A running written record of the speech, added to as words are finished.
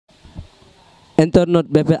Internaute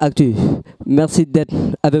BP Actu, merci d'être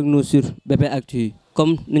avec nous sur BP Actu.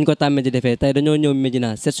 Comme niñ ko tàmmee di defee tey dañoo ñëw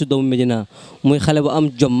Médina seet si doomu Médina muy xale bu am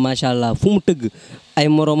jom macha allah fu mu tëgg ay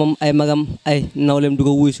moromam ay magam ay nawleem di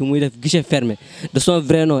ko wuy si muy def guichet fermé de son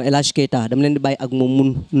vrai nom Elage Keïta dama leen di bàyyi ak moom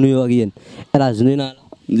mun nuyoo ak yéen Elage nuyu naa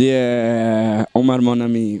la. Omar mon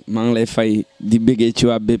ami maa ngi lay fay di bëggee ci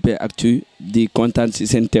waa BP Actu di kontaan si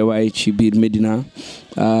seen teewaay ci biir Médina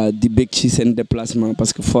di bëgg ci seen déplacement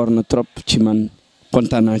parce que fort na trop ci man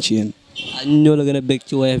kontaan naa ci yéen. ñoo la gën a bëgg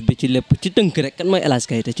ci woyef bi ci lépp ci tënk rek kan mooy Elage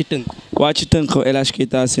Keïta ci tënk. waa ci tënk Elage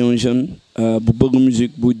Keïta c'est un jeune bu bëgg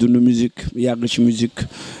musique buy dund musique yàgg ci musique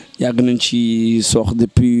yàgg nañ ci soox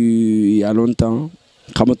depuis il y a longtemps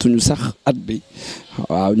xamatuñu sax at bi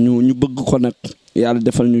waaw ñu bëgg ko nag yàlla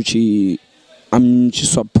defal ñu ci am ñu ci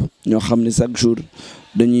sopp ñoo xam ne chaque jour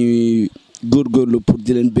dañuy góorgóorlu pour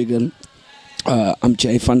di leen bégal am ci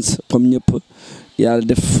ay fans comme ñëpp yàlla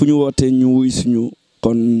def fu ñu wootee ñu wuy suñu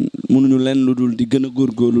kon mënuñu leen lu dul di gën a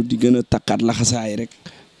góorgóorlu di gën a takkaat laxasaay rek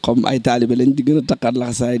comme ay taalibe lañ di gën a takkaat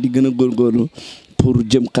laxasaay di gën a góorgóorlu pour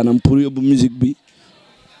jëm kanam pour yóbbu musique bi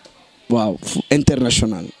waaw fu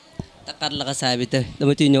international. takkaat laxasaay bi te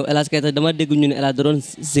dama ciy ñëw Elage Keïta dama dégg ñu ne Elage da doon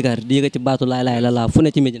sikar di yëga ci baatu laay laay la fu ne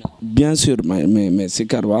ci Médina. bien sûr mais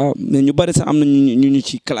sikar waaw mais ñu bari sax am na ñu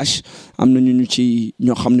ci clash am na ñu ci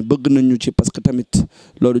ñoo xam ne bëgg nañ ñu ci parce que tamit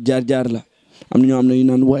loolu jaar-jaar la. am na ñoo xam ne ñu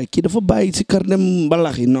naan waaye kii dafa bàyyi si kar dem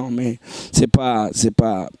mbalax yi non mais c'est pas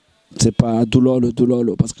du loolu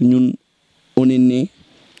parce que ñun on est né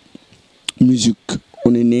musique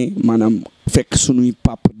on est né maanaam fekk sunuy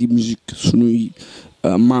pap di musique sunuy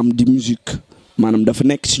maam di musique maanaam dafa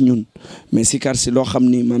nekk si ñun mais si kar si loo xam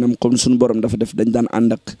ni maanaam comme suñu borom dafa def dañ daan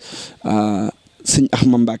ànd ak sëñ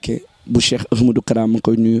Ahmad Mbacké bu Cheikh Ahmadou Kara ma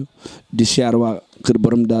koy nuyu di siyaar waa kër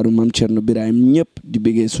borom daaru maam Thierno Birahim ñëpp di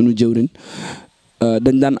bëggee suñu jëwrin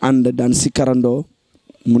dañ daan ànd daan si karandoo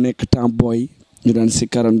mu nekk temps booy ñu daan si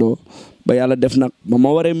karandoo ba yàlla def nag ba ma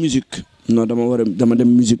waree musique non dama dem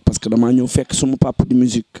musique parce que damaa ñëw fekk suma papa di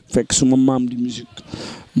musique fekk suma maam di musique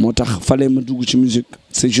moo tax fallait ma dugg ci musique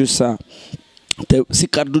c'est juste ça te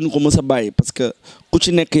sikar duñu ko mës a bàyyi parce que ku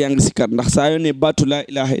ci nekk yaa ngi sikar ndax saa yoo ne baatu laa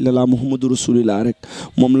ilaha illallah muhammadu rasulillah rek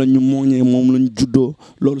moom la ñu mooñee moom la ñu juddoo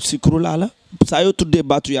loolu sikru laa la saa yoo tuddee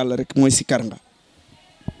baatu yàlla rek mooy sikar nga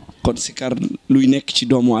kon sikar luy nekk ci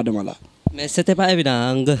doomu aadama la. mais c'était pas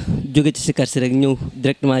évident nga jóge ci sikar si rek ñëw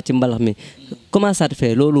directement ci mbalax mi comment ça te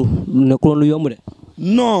fait loolu nekkuloon lu yomb de.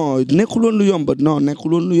 non nekkuloon lu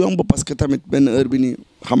yomb parce que tamit benn heure bi nii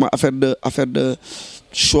xam nga affaire de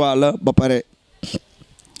choix la ba pare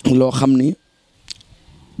loo xam ni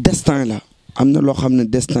destin la am na loo xam ne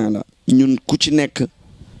destin la ñun ku ci nekk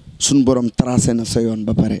suñ borom tracé na sa yoon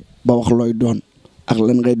ba pare ba wax looy doon ak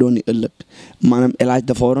lan ngay doon ni ëllëg maanaam Elage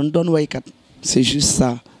dafa waroon doon waykat c'est juste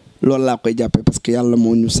ça loolu laa koy jàppee parce que yàlla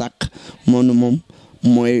moo ñu sàkk moom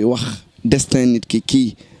mooy wax destin nit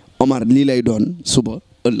kii Omar lii lay doon suba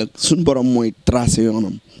ëllëg suñ borom mooy tracé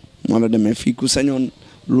yoonam moo la demee fii ku sañoon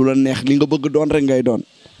lu la neex li nga bëgg doon rek ngay doon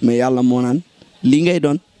mais yàlla moo naan lii ngay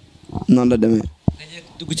doon noonu la demee.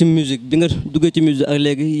 dugg ci musique bi nga duggee ci musique ak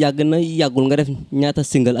léegi yàggul nga def ñaata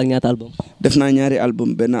single ak ñaata album. def naa ñaari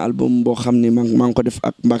album benn album boo xam ni maa ngi ko def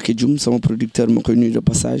ak Mbacké Dioum sama producteur ma koy nuyu de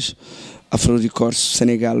passage Afro Records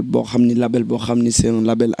Sénégal boo xam ni label boo xam ni c'est un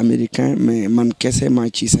label américain mais man kese maa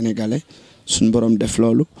ci sénégalais suñu borom def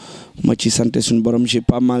loolu ma ci sant suñu borom j'ai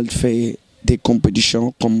pas mal fait des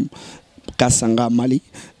compétitions comme Kassanga Mali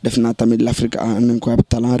def naa tamit l'Afrique a un incroyable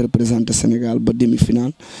talent représenté Sénégal ba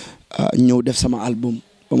demi-finale ñëw def sama album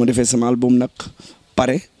ba ma defee sama album nag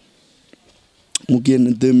pare mu génn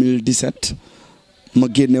 2017 ma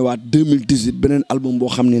génnewaat 2018 beneen album boo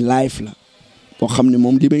xam ne live la boo xam ne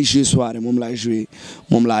moom li may joué soirée moom laay joué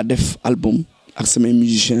moom laa def album ak samay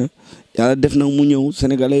musiciens yàlla def nag mu ñëw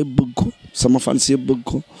sénégalais bëgg ko sama fans yëpp bëgg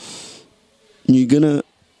ko ñuy gën a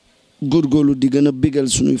góorgóorlu di gën a bégal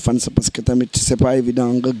suñuy fans parce que tamit c'est pas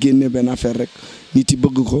évident nga génne benn affaire rek nit yi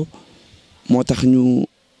bëgg ko moo tax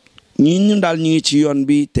ñun daal ñu ngi ci yoon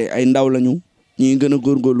bi te ay ndaw lañu ñu ngi gën a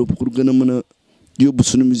góorgóorlu pour gën a mën a yóbbu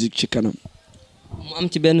suñu musique ci kanam. mu am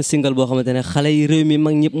ci benn single boo xamante ne xale yi réew mi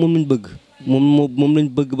mag ñëpp moom lañ bëgg moom lañ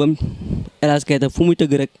bëgg bam Elage Keïta fu muy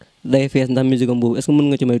tëgg rek day fees ndax musique am boobu est-ce que mën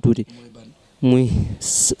nga ci may tuuti. muy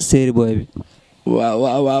série booy bi.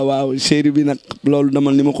 waaw série bi nag loolu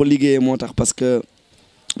dama ni ma ko liggéeyee moo tax parce que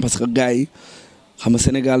gars yi xam nga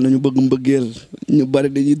Sénégal nañu bëgg mbëggeel ñu bari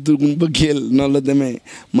dañuy dugg mbëggeel noonu la demee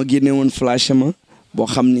ma génne woon flash ma boo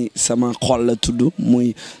xam ni sama xol la tudd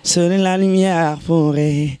muy seule la lumière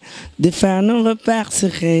pourrait défaire nos repères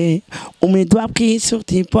secrets où mes doigts pris sur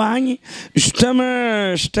tes poignes je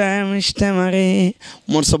t'aime je t'aime je t'aimerai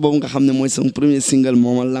morceau boobu nga xam ne mooy sama premier single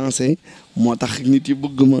moo ma lancé moo tax nit yi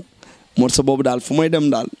bëgg ma morceau boobu daal fu may dem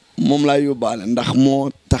daal moom laa yóbbaale ndax moo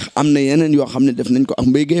tax am na yeneen yoo xam ne def nañ ko ak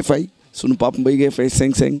Mbaye Gueye Faye sunu papa Mbaye Gueye Faye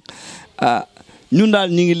 5-5 ñun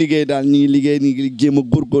daal ñi ngi liggéey ñi ngi jéem a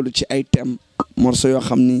góorgóorlu ci ay thèmes morceau yoo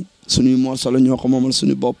xam ni suñuy morceau la ñoo ko moomal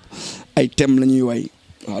suñu bopp ay thèmes la ñuy way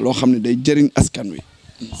waaw loo xam ne day jëriñ askan wi.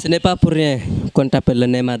 Ce n'est pas pour rien qu'on t'appelle le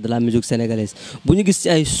Neymar de la musique sénégalaise bu ñu gis ci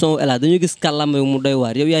ay son Elage dañuy gis kàllaama mu doy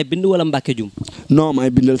waar yow yaay bind wala Mbacke Dioum. non maay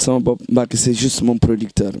bindal sama bopp Mbacke c'est juste mon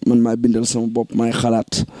producteur man maay bindal sama bopp maay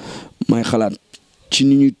xalaat ci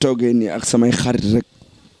ni ñuy toogee nii ak samay xarit rek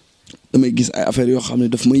damay gis ay affaires yoo xam ne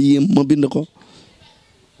daf ma yéem ma bind ko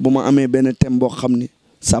bu ma amee benn thème boo xam ne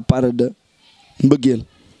ça parle de mbëggeel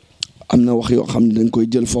am na wax yoo xam ne dañ koy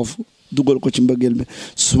jël foofu dugal ko ci mbëggeel bi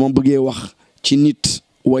su ma bëggee wax ci nit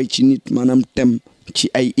way ci nit maanaam thème ci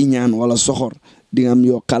ay iñaan wala soxor di nga am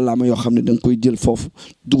yoo kàllaama yoo xam ne da nga koy jël foofu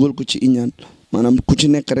dugal ko ci iñaan maanaam ku ci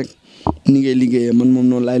nekk rek ni ngay liggéeyee man moom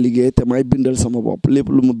noonu laay liggéeyee te maay bindal sama bopp lépp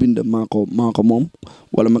lu ma bind maa ko moom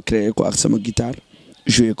wala ma créé ko ak sama guitare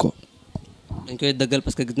joué ko. dañ koy dëggal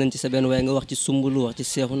parce que gis nañ ci sa benn waaye nga wax ci Sumbulu wax ci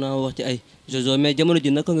Seexuna wax ci ay Jojo mais jamono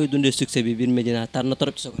ji naka ngay dundee succès bi biir Médina tar na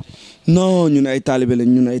trop ci sa côté. non ñun ay taalibe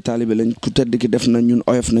lañ ku tedd ki def na ñun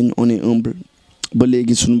oyof nañ on est humble ba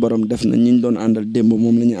léegi suñu borom def na ñi ñu doon àndal démb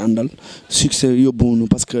moom la ñu àndal succès yóbbuwunu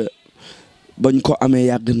parce que bañ ko amee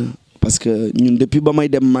yàgg na parce que ñun depuis ba may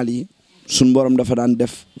dem Mali suñu borom dafa daan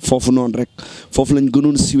def foofu noonu rek foofu lañ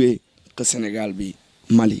gënoon siwee que Sénégal bi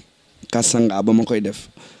Mali Kasanga ba ma koy def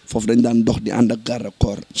foofu dañ daan dox di ànd ak garde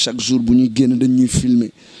corps chaque jour bu ñuy génn dañ ñuy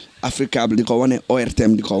filmer Africable di ko wane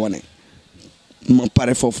ORTM di ko wane ma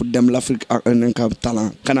pare foofu dem l'Afrique ak un incroyable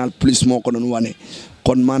talent Canal Plus moo ko doon wane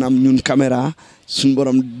kon maanaam ñun caméra suñu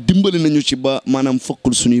borom dimbali nañu ci ba maanaam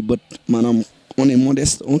fëkkul suñuy bët maanaam on est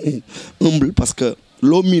modeste on est humble parce que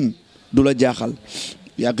loo miin du la jaaxal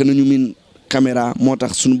yàgg nañu miin caméra moo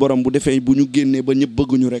tax suñu borom bu defee bu ñu génnee ba ñëpp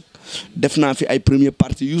bëgguñu rek def naa fi ay première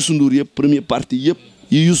partie Youssou Ndour yëpp première partie yëpp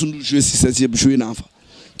yi Youssou Ndour joué si ses yëpp joué naa fa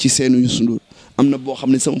ci seenu Youssou Ndour am na boo xam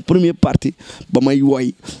ne sama première partie ba may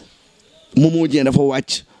woy Momo Dieng dafa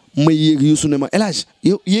wàcc may yéeg Youssou ne ma Elage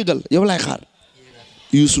yow yéegal yow laay xaar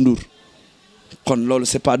Youssou Ndour kon loolu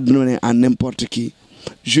c'est pas donné à n'importe qui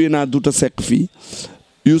joué naa Douta Seck fii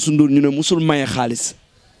Youssou Ndour ñu ne musul maye xaalis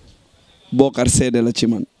Bokar seede la ci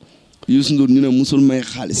man Youssou Ndour ñu ne musul maye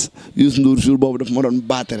xaalis Youssou Ndour jour boobu daf ma doon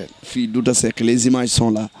baatare fii Douta Seck les images sont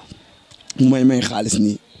là mu may xaalis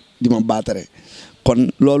nii di ma baatare kon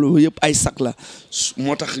loolu yëpp ay sac la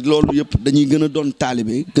moo tax loolu yëpp dañuy gën a doon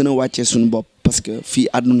taalibe gën a wàccee suñu bopp parce que fii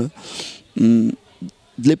àdduna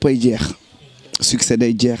léppay jeex succès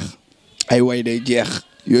day jeex ay way day jeex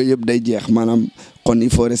yooyu yëpp day jeex maanaam kon il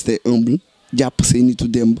faut rester humble jàpp say nitu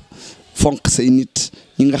démb fonk say nit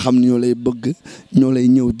ñi nga xam ne ñoo lay bëgg ñoo lay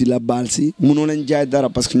ñëw di la baal si mënoo leen jaay dara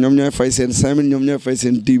parce que ñoom ñooy fay seen 5000 ñoom ñooy fay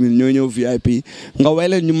seen 10 000 ñooy ñëw VIP nga way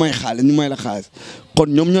leen ñu may xaalis ñu may la xaalis kon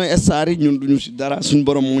ñoom ñooy star yi ñun duñu si dara suñu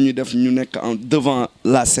borom moo ñu def ñu nekk en devant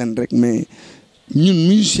la scène rek mais ñun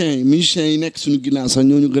musiciens yi nekk suñu ginnaaw sax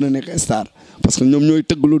ñoo ñu gën a nekk star parce que ñoom ñooy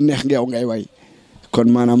tëgg lu neex ngeew ngay way kon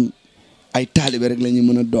maanaam ay taalibe rek la ñuy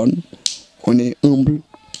mën a doon on est humble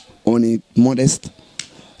on est modeste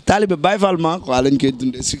taalibe Baye Fall ma quoi lañ koy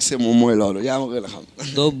dundee succès moom mooy loolu yaa ma gën a xam.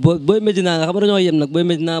 doo booy Médina nga xam dañoo yem nag booy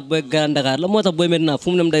Médina booy Grand Dakar la moo tax booy Médina fu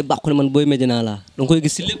mu dem day bàqu ne man booy Médina laa da nga koy gis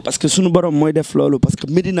si lépp. parce que suñu borom mooy def loolu parce que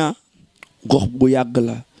Médina gox bu yàgg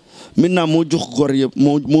la Médina moo jox gor yëpp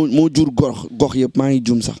moo jur gox yëpp maa ngi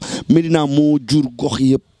jum sax Médina moo jur gox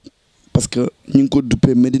yëpp parce que ñu ngi ko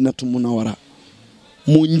duppee Médinatu Munawara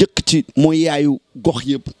moo njëkk ci moo yaayu gox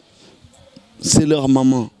yëpp c'est leur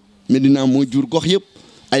maman Médina moo jur gox yëpp.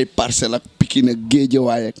 ay Parcelles ak Pikine ak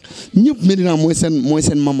Guédiawaye ak ñëpp Médina mooy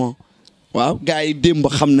seen maman waaw gars yi démb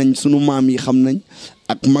xam nañ sunu maam yi xam nañ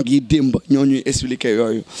ak mag yi démb ñoo ñuy expliquer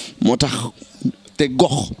yooyu moo tax te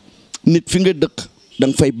gox nit fi nga dëkk da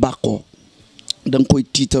nga fay bàkkoo da nga koy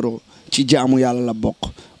tiitaroo ci jaamu yàlla la bokk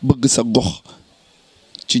bëgg sa gox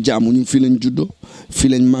ci jaamu ñu fii lañ juddoo fii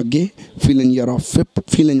lañ màggee fii lañ yaroo fépp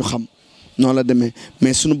fii lañu xam noonu la demee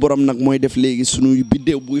mais sunu borom nag mooy def léegi sunu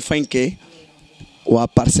biddéew buy fankee waa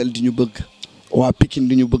Parcelles di ñu bëgg waa Pikine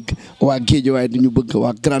di ñu bëgg waa Guédiawaye di ñu bëgg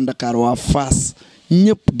waa Grand Dakar waa Fass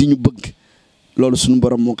ñëpp di ñu bëgg loolu suñu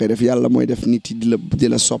borom moo koy def yàlla mooy def nit yi di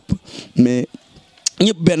la sopp mais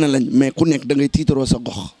ñëpp benn lañ mais ku nekk da ngay tiitaroo sa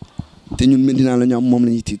gox te ñun Médina la ñu am moom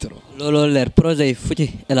la ñuy tiitaroo. looloo leer projet yi fu ci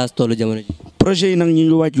Elage tollu jamono ji. projet yi nag ñu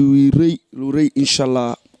ngi wàcc lu rëy incha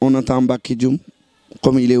allah on attend Mbacké Dioum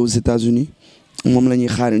comme il est aux États-Unis moom la ñuy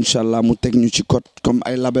xaar incha allah mu teg ñu ci code comme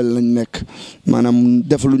ay label lañ nekk maanaam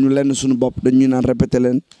defaluñu lenn suñu bopp dañuy naan répété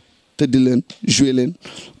leen tëddi leen joué leen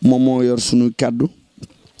moom moo yor suñu kàddu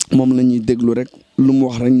moom la ñuy déglu rek lu mu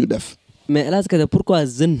wax rek ñu def. mais Elage Keïta pourquoi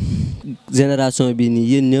jeune génération bi nii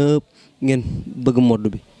yéen ñëpp ngeen bëgg mode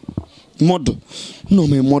bi. mode non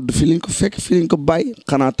mais mode fii lañ ko fekk fii lañ ko bàyyi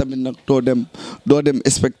xanaa tamit nag doo dem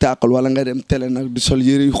spectacle wala nga dem télé nag di sol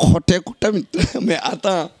yëre yu xotteeku tamit mais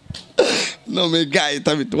attends non mais gars yi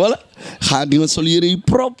tamit wala xaa di nga sol yëre yu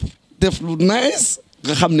propre def lu nice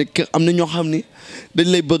nga xam ne am na ñoo xam ne dañ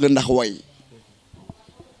lay bëgg ndax way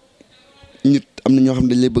nit am na ñoo xam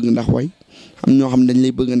ne dañ lay bëgg ndax way am ñoo xam ne dañ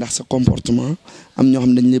lay bëgg ndax sa comportement am ñoo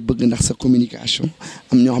xam ne dañ lay bëgg ndax sa communication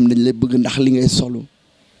am ñoo xam ne dañ lay bëgg ndax li ngay solo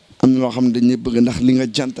am na loo xam ne dañ lay bëgg ndax li nga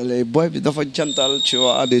jantalee boy bi dafa jantal tu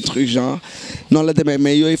vois des trucs genre noonu la demee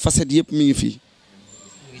mais yooyu facettes yëpp mi ngi fi.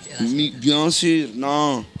 bien sûr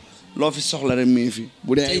non loo fi soxla rek mi ngi fi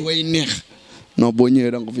bu dee ay way neex non boo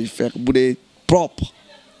ñëwee da nga ko fi fekk bu dee propre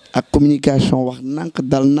ak communication wax nànk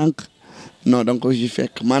dal nànk non da nga ko fi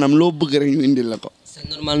fekk maanaam loo bëgg rek ñu indil la ko. c'est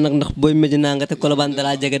normal nag ndax booy Médina nga te Colobane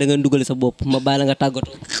dalaa jege da nga dugal sa bopp ma bàyyi la nga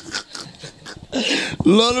tàggatoo.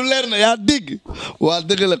 loolu leer na yaa dégg waa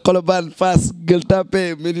dëgg la Colobane Fass Gueule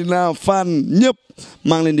Tapée Médina Fann ñëpp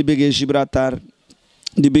maa ngi leen di bëggee Gibraltar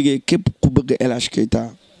di bëggee képp ku bëgg Elage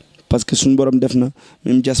Keïta parce que suñu borom def na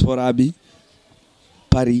même diaspora bi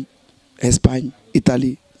Paris Espagne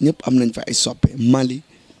Italie ñëpp am nañ fa ay soppe Mali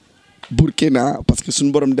Burkina parce que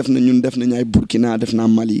suñu borom def na ñun def nañ ay Burkina def naa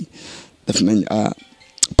Mali def nañ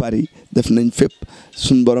Paris def nañ fépp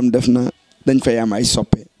suñu borom def na dañ fay am ay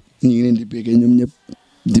soppe ñu ngi leen di béggee ñoom ñëpp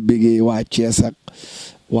di béggee waa Thiès ak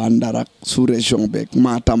waa Ndar ak sous région beeg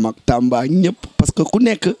Matam ak Tamba ak ñëpp parce que ku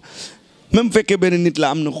nekk même fekkee benn nit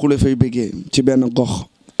la am na ku la fay béggee ci benn gox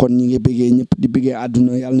kon ñi ngi béggee ñëpp di béggee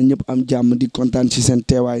àdduna yàlla na ñëpp am jàmm di kontaan ci seen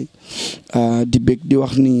teewaay di bég di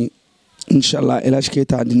wax ni incha allah Elage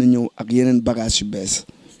Keïta dina ñëw ak yeneen bagage yu bees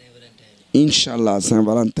incha allah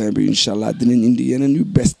Saint-Valentin bi incha allah dinañ indi yeneen yu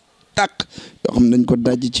bees tàkk yoo xam ne dañ ko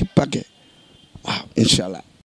dajji ci paquet waaw incha allah